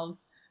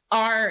themselves,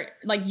 are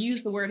like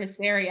use the word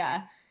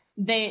hysteria,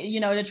 they,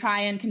 you know, to try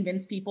and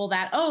convince people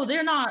that, oh,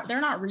 they're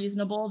not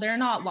reasonable, they're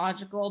not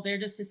logical, they're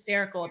just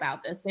hysterical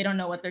about this, they don't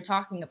know what they're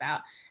talking about.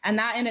 And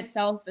that in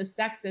itself is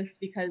sexist,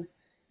 because,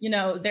 you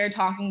know, they're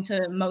talking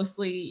to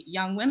mostly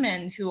young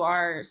women who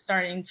are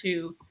starting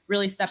to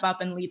really step up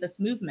and lead this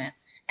movement.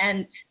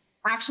 And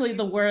actually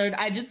the word,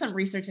 I did some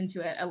research into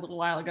it a little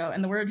while ago,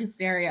 and the word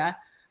hysteria,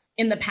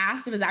 in the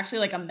past, it was actually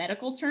like a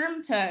medical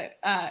term to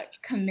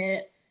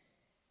commit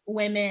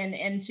women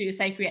into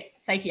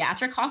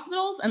psychiatric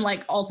hospitals and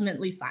like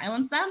ultimately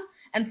silence them.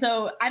 And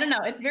so I don't know,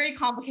 it's very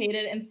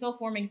complicated and still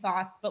forming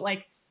thoughts, but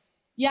like,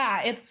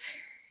 yeah,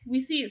 we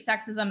see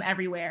sexism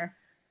everywhere.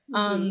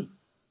 But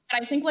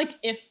I think like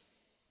if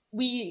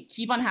we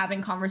keep on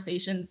having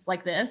conversations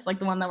like this, like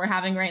the one that we're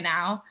having right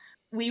now,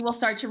 we will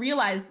start to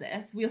realize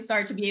this. We'll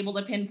start to be able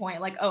to pinpoint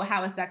like, oh,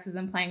 how is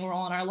sexism playing a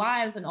role in our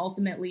lives, and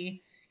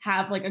ultimately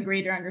have like a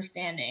greater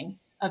understanding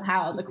of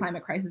how the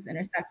climate crisis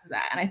intersects with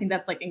that. And I think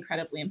that's like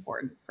incredibly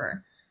important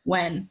for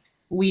when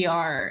we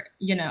are,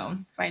 you know,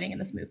 fighting in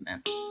this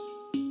movement.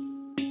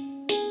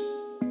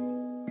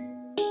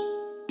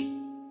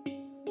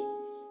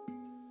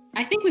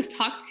 I think we've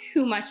talked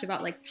too much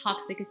about like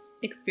toxic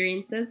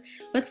experiences.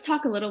 Let's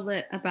talk a little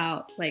bit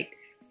about like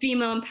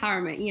female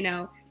empowerment, you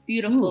know,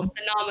 beautiful,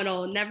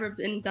 phenomenal, never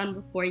been done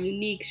before,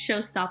 unique,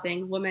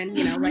 show-stopping women,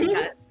 you know,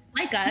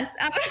 like us.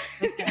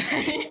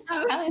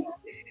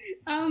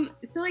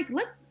 So like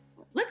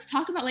let's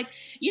talk about like,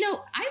 you know,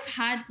 I've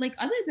had like,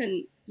 other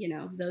than, you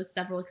know, those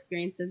several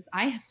experiences,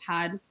 I have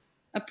had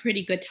a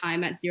pretty good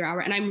time at Zero Hour,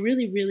 and I'm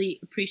really, really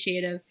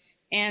appreciative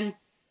and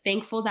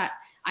thankful that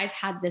I've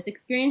had this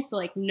experience. So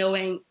like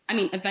knowing, I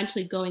mean,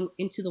 eventually going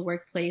into the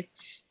workplace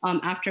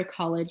after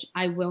college,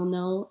 I will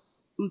know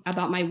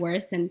about my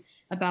worth and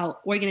about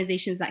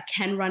organizations that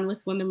can run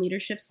with women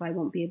leadership. So I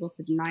won't be able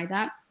to deny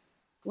that.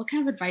 What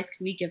kind of advice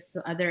can we give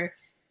to other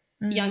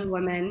young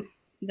women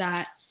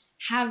that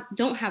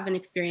don't have an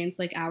experience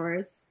like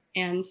ours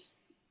and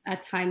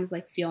at times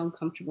like feel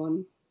uncomfortable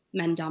in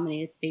men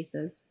dominated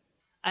spaces?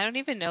 I don't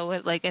even know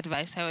what like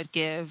advice I would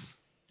give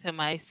to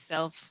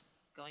myself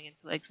going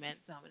into like men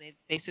dominated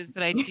spaces,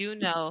 but I do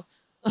know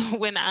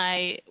when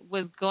I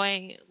was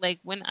going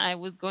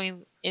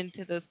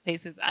into those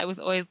places, I was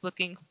always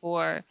looking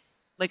for,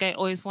 like, I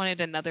always wanted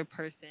another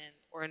person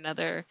or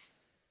another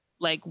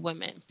like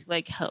woman to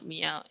like help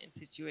me out in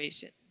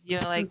situations, you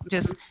know, like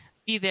just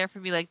be there for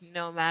me, like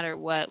no matter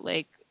what.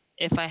 Like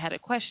if I had a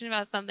question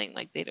about something,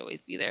 like they'd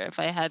always be there. If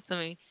I had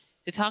something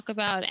to talk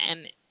about,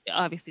 and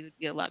obviously it would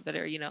be a lot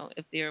better, you know,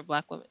 if they were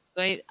Black women.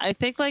 So I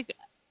think like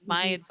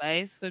my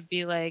advice would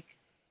be like,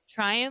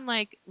 try and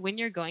like when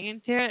you're going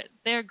into it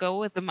there, go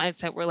with the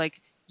mindset where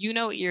like you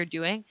know what you're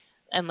doing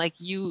and like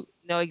you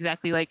know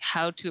exactly like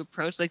how to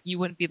approach. Like you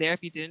wouldn't be there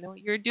if you didn't know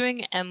what you're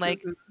doing, and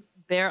like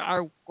there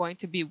are going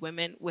to be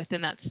women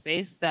within that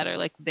space that are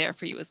like there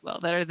for you as well,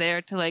 that are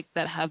there to like,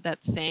 that have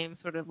that same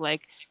sort of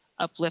like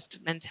uplift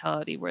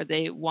mentality where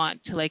they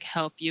want to like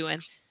help you,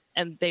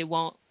 and they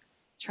won't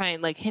try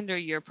and like hinder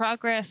your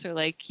progress or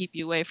like keep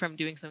you away from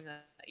doing something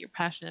that you're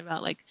passionate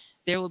about. Like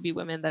there will be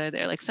women that are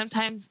there. Like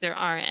sometimes there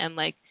aren't, and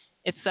like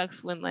it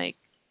sucks when like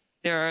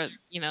there are,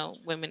 you know,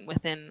 women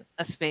within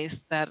a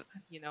space that,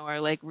 you know,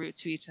 are like rude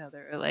to each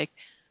other or like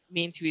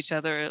mean to each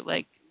other, or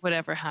like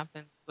whatever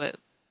happens. But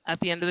at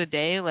the end of the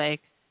day,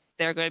 like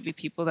there are going to be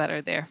people that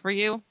are there for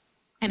you,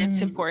 and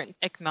it's important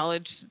to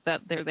acknowledge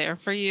that they're there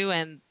for you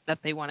and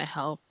that they want to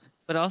help,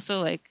 but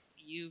also like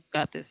you've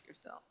got this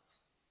yourself.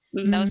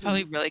 That was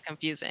probably really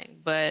confusing,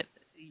 but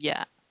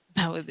yeah,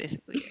 that was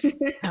basically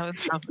it. That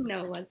was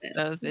No, it wasn't.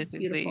 That was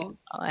basically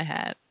all I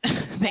had.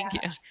 Thank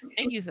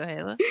you,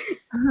 Sohaila.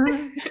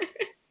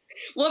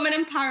 Woman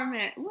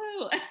empowerment.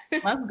 Woo!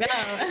 Let's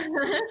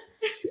go.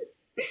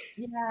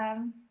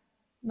 Yeah.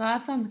 No,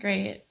 that sounds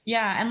great.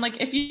 Yeah. And like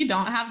if you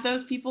don't have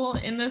those people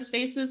in those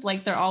spaces,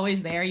 like they're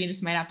always there. You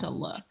just might have to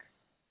look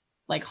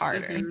like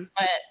harder.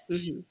 But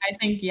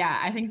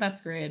I think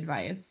that's great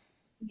advice.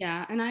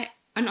 Yeah.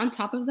 And on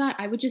top of that,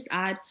 I would just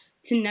add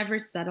to never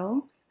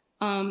settle.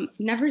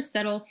 Never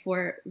settle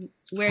for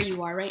where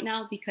you are right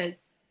now,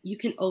 because you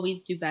can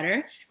always do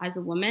better as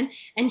a woman.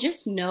 And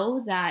just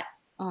know that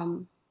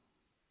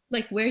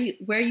like where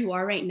you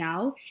are right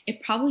now,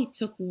 it probably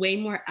took way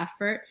more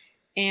effort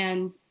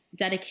and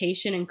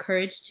dedication and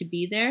courage to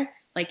be there,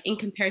 like in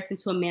comparison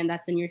to a man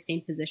that's in your same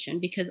position.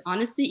 Because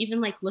honestly,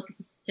 even like look at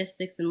the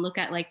statistics and look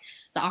at like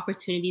the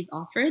opportunities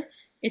offered,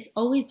 it's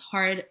always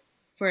hard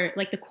for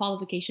like the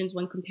qualifications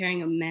when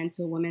comparing a man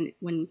to a woman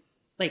when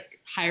like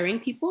hiring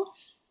people.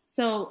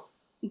 So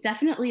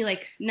definitely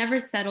like never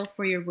settle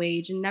for your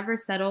wage, and never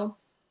settle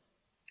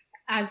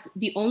as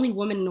the only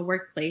woman in a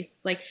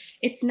workplace. Like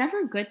it's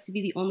never good to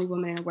be the only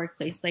woman in a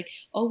workplace. Like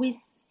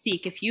always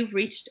seek, if you've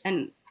reached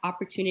an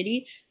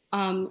opportunity,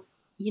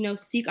 you know,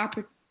 seek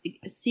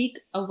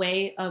a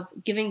way of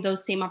giving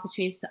those same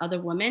opportunities to other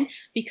women,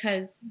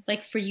 because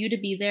like for you to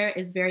be there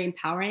is very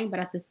empowering, but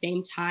at the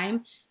same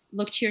time,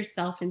 look to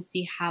yourself and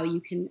see how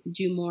you can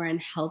do more and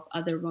help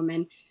other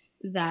women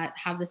that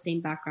have the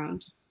same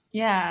background.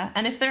 Yeah.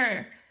 And if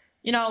there,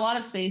 you know, a lot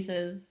of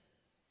spaces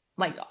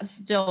like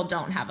still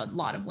don't have a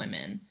lot of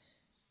women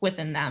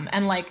within them.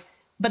 And like,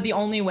 but the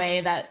only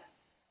way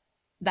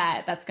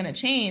that's going to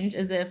change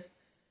is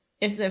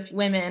if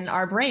women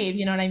are brave,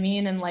 you know what I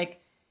mean? And like,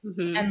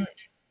 and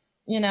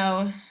you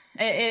know,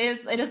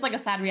 it is like a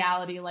sad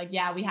reality. Like,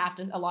 yeah, we have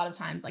to a lot of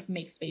times like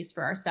make space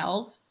for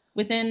ourselves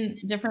within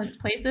different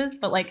places.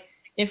 But like,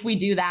 if we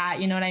do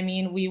that, you know what I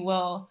mean? We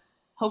will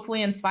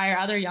hopefully inspire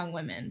other young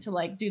women to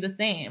like do the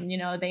same. You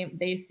know,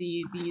 they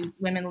see these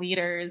women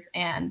leaders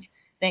and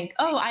think,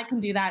 oh, I can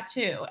do that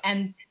too.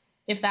 And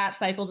if that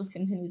cycle just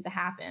continues to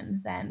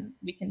happen, then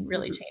we can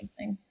really change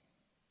things.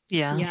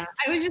 Yeah.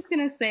 I was just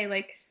going to say,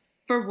 like,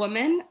 for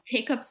women,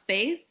 take up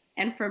space,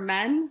 and for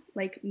men,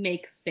 like,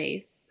 make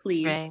space,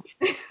 please. Right.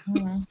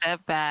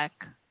 Step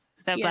back.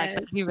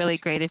 That'd be really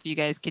great if you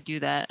guys could do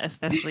that,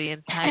 especially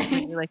in times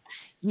when you're like,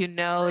 you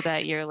know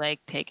that you're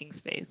like taking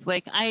space.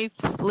 Like I've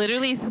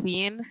literally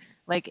seen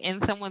like in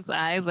someone's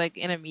eyes, like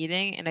in a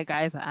meeting, in a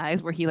guy's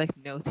eyes, where he like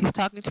knows he's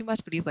talking too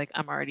much, but he's like,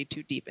 I'm already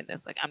too deep in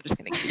this. Like I'm just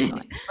gonna keep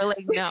going. But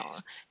like no,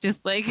 just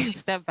like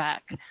step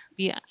back,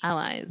 be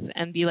allies,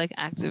 and be like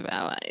active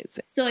allies.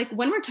 So like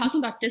when we're talking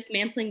about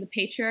dismantling the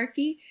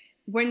patriarchy,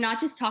 we're not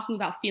just talking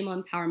about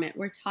female empowerment.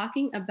 We're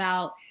talking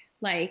about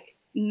like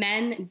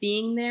men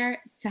being there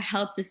to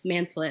help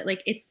dismantle it.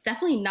 Like it's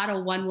definitely not a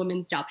one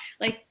woman's job.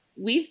 Like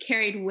we've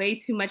carried way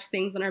too much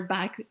things on our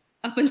back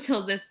up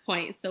until this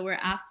point. So we're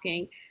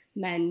asking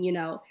men,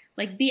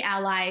 like be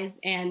allies.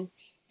 And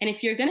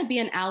if you're going to be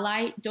an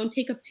ally, don't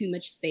take up too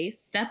much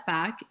space. Step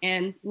back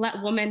and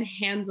let women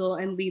handle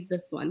and lead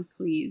this one,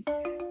 please.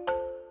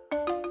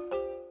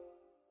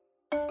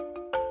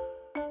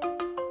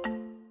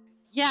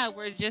 Yeah,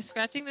 we're just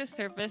scratching the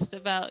surface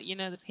about,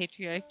 the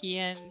patriarchy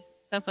and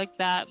stuff like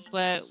that,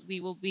 but we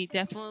will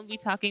definitely be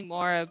talking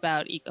more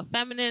about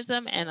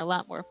ecofeminism and a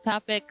lot more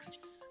topics.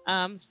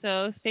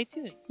 So stay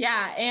tuned.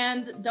 Yeah,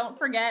 and don't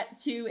forget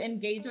to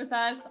engage with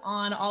us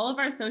on all of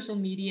our social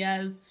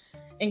medias,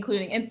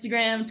 including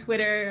Instagram,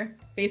 Twitter,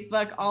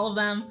 Facebook, all of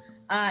them,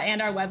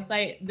 and our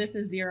website,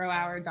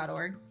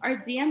 thisiszerohour.org. Our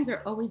DMs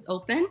are always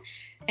open,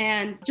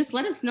 and just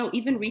let us know,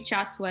 even reach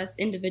out to us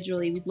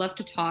individually. We'd love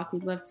to talk.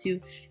 We'd love to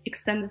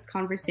extend this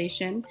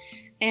conversation.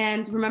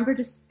 And remember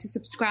to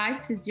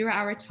subscribe to Zero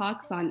Hour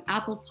Talks on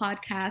Apple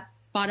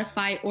Podcasts,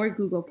 Spotify, or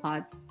Google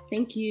Pods.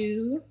 Thank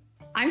you.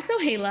 I'm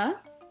Sohaila.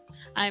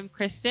 I'm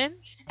Kristen.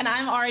 And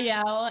I'm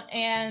Ariel,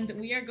 and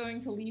we are going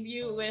to leave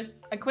you with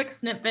a quick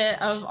snippet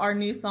of our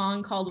new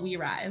song called We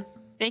Rise.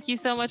 Thank you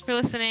so much for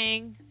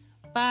listening.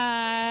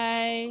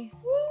 Bye.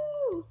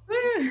 Woo!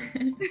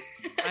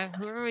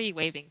 Who are we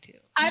waving to?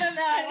 I don't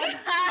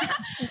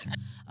know.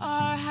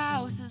 Our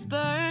house is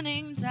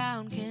burning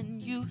down.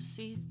 Can you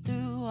see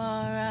through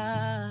our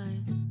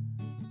eyes?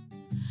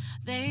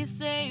 They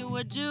say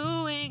we're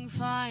doing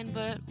fine,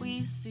 but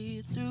we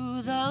see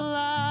through the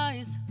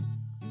lies.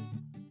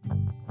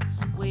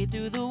 Wade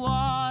through the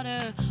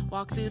water,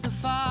 walk through the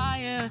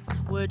fire.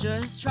 We're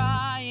just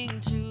trying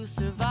to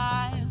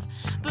survive,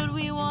 but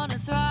we wanna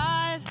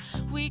thrive.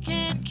 We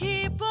can't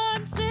keep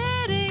on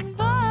sitting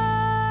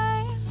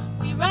by.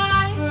 We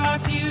rise for our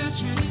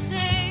future, we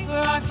sing for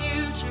our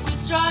future, we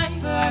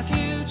strive for our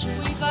future,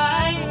 we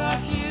fight for our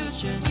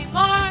futures, we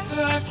march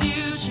for our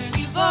future,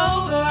 we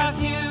vote for our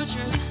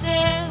future, we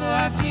stand for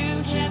our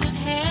future, hand in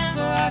hand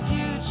for our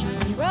future.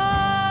 We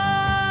rise.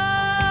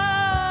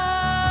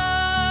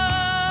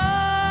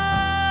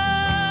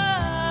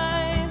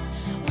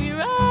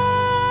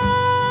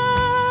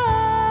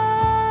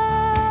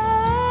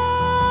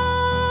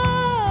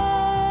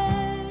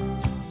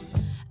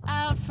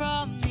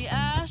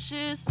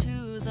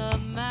 To the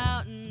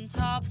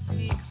mountaintops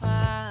we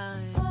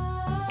climb,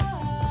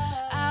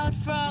 out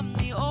from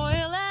the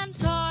oil and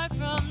tar,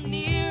 from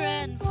near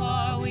and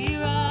far we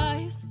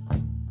rise.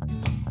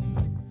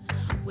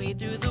 Wade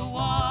through the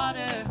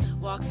water,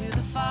 walk through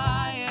the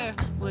fire.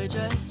 We're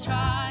just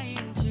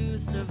trying to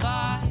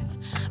survive,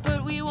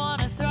 but we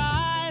wanna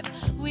thrive.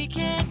 We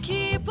can't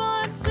keep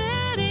on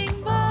sitting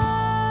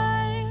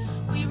by.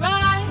 We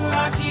rise for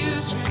our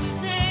future, we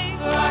sing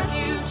for our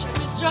future,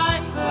 we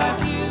strive for our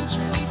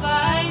future, we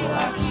fight for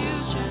our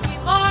futures, we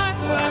march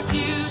for our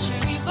future,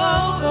 we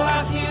vote for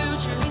our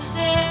future, we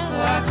stand for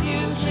our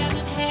future, hand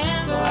in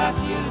hand for our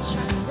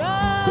future.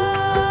 Rise.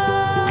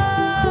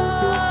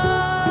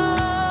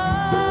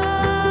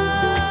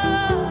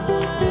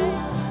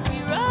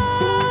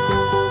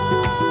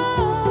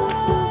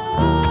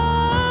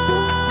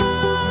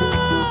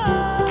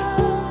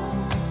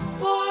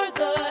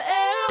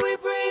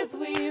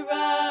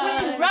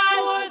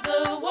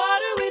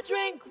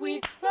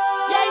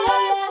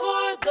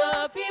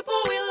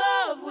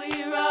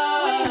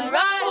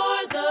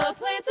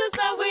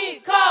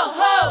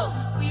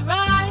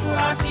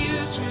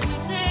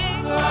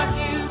 For our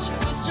future,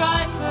 we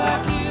strive for our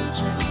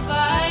future, we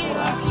fight for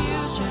our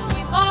futures,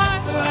 we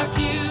march for our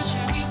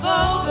future, we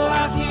vote for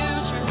our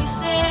future, we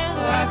stand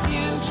for our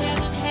future.